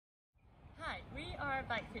are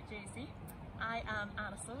Backfoot JC. I am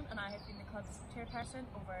Anna Sloan and I have been the club's chairperson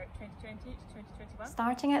over 2020 to 2021.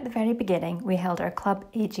 Starting at the very beginning, we held our club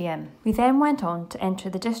AGM. We then went on to enter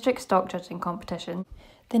the district stock judging competition.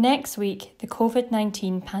 The next week, the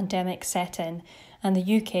COVID-19 pandemic set in and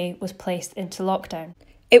the UK was placed into lockdown.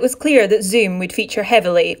 It was clear that Zoom would feature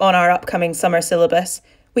heavily on our upcoming summer syllabus.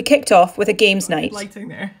 We kicked off with a games night. Lighting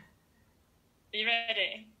there. Are you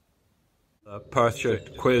ready? A Perthshire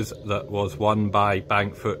quiz that was won by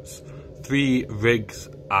Bankfoot's 3 rigs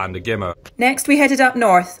and a gimmer. Next we headed up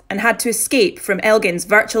north and had to escape from Elgin's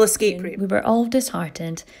virtual escape room. We were all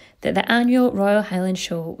disheartened that the annual Royal Highland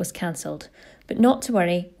show was cancelled, but not to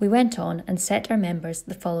worry, we went on and set our members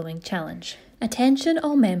the following challenge. Attention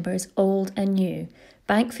all members old and new,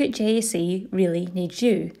 Bankfoot JAC really needs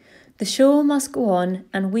you. The show must go on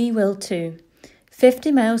and we will too.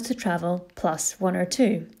 50 miles to travel plus 1 or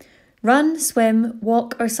 2. Run, swim,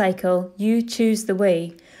 walk or cycle, you choose the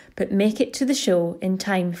way, but make it to the show in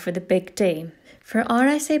time for the big day. For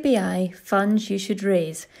RSABI, funds you should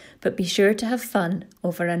raise, but be sure to have fun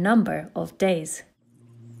over a number of days.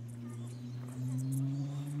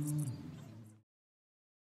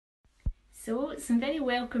 So, some very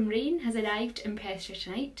welcome rain has arrived in Perthshire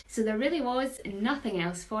tonight, so there really was nothing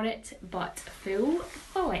else for it but full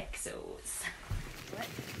exos.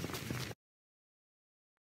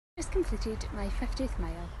 Just completed my 50th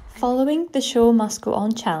mile. Following the Show Must Go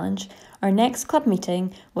On challenge, our next club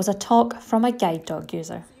meeting was a talk from a guide dog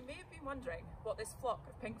user. So you may have been wondering what this flock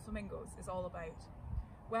of pink flamingos is all about.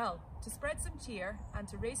 Well, to spread some cheer and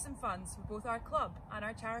to raise some funds for both our club and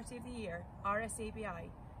our charity of the year,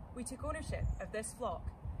 RSABI, we took ownership of this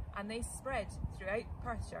flock and they spread throughout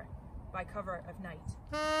Perthshire by cover of night.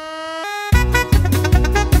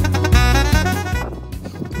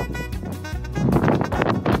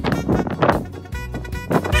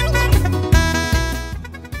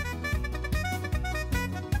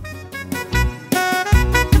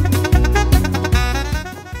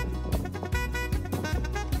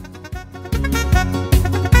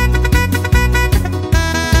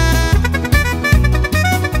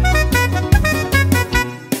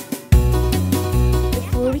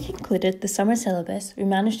 The summer syllabus, we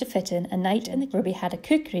managed to fit in a night where we had a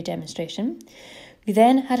cookery demonstration. We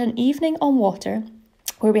then had an evening on water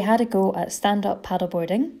where we had a go at stand-up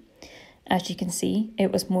paddleboarding. As you can see,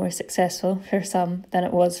 it was more successful for some than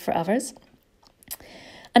it was for others.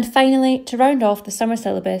 And finally, to round off the summer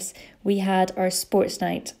syllabus, we had our sports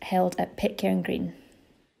night held at Pitcairn Green.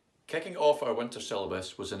 Kicking off our winter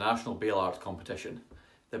syllabus was the National Bail Art competition.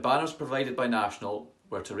 The banners provided by National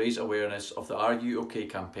were to raise awareness of the Are You OK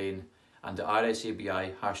campaign and the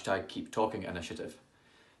RSABI #KeepTalking initiative.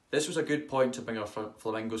 This was a good point to bring our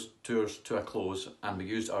Flamingos tours to a close, and we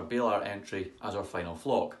used our bail art entry as our final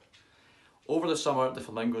flock. Over the summer, the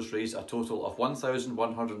Flamingos raised a total of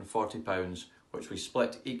 £1,140, which we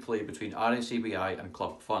split equally between RSABI and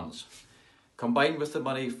club funds. Combined with the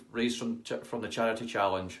money raised from the charity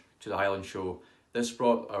challenge to the Highland show, this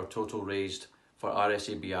brought our total raised for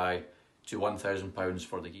RSABI to £1,000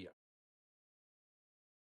 for the year.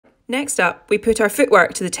 Next up, we put our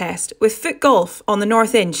footwork to the test with foot golf on the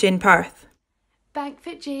North Inch in Perth.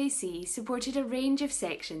 Bankfoot JAC supported a range of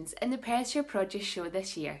sections in the Perthshire Produce Show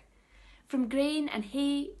this year. From grain and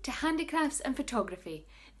hay to handicrafts and photography,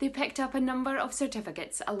 they picked up a number of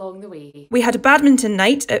certificates along the way. We had a badminton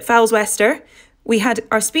night at Falls-Wester, we had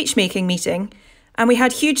our speech-making meeting, and we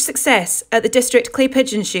had huge success at the district clay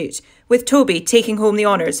pigeon shoot, with Toby taking home the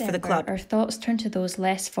honours for the club. Our thoughts turned to those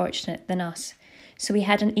less fortunate than us. So we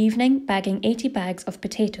had an evening bagging 80 bags of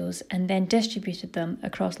potatoes and then distributed them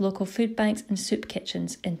across local food banks and soup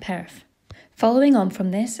kitchens in Perth. Following on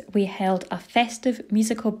from this, we held a festive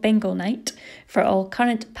musical bingo night for all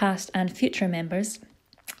current, past and future members.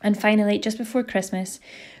 And finally, just before Christmas,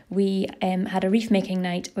 we had a wreath making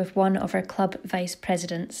night with one of our club vice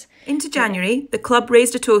presidents. Into January, the club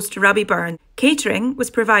raised a toast to Robbie Byrne. Catering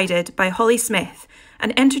was provided by Holly Smith,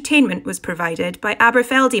 and entertainment was provided by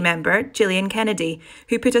Aberfeldy member Gillian Kennedy,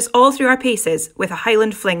 who put us all through our paces with a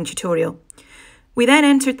Highland Fling tutorial. We then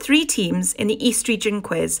entered 3 teams in the East Region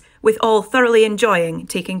quiz, with all thoroughly enjoying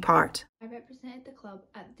taking part. I represented the club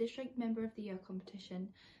at the District Member of the Year competition.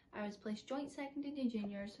 I was placed joint second in the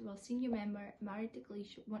juniors, while senior member Mary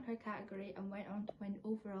Dalgleish won her category and went on to win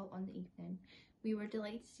overall on the evening. We were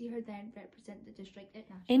delighted to see her then represent the district at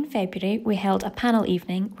national. In February, we held a panel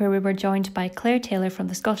evening where we were joined by Claire Taylor from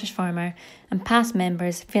the Scottish Farmer and past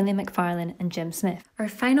members Finlay McFarlane and Jim Smith. Our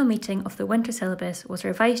final meeting of the winter syllabus was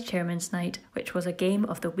our Vice Chairman's night, which was a game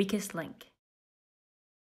of the weakest link.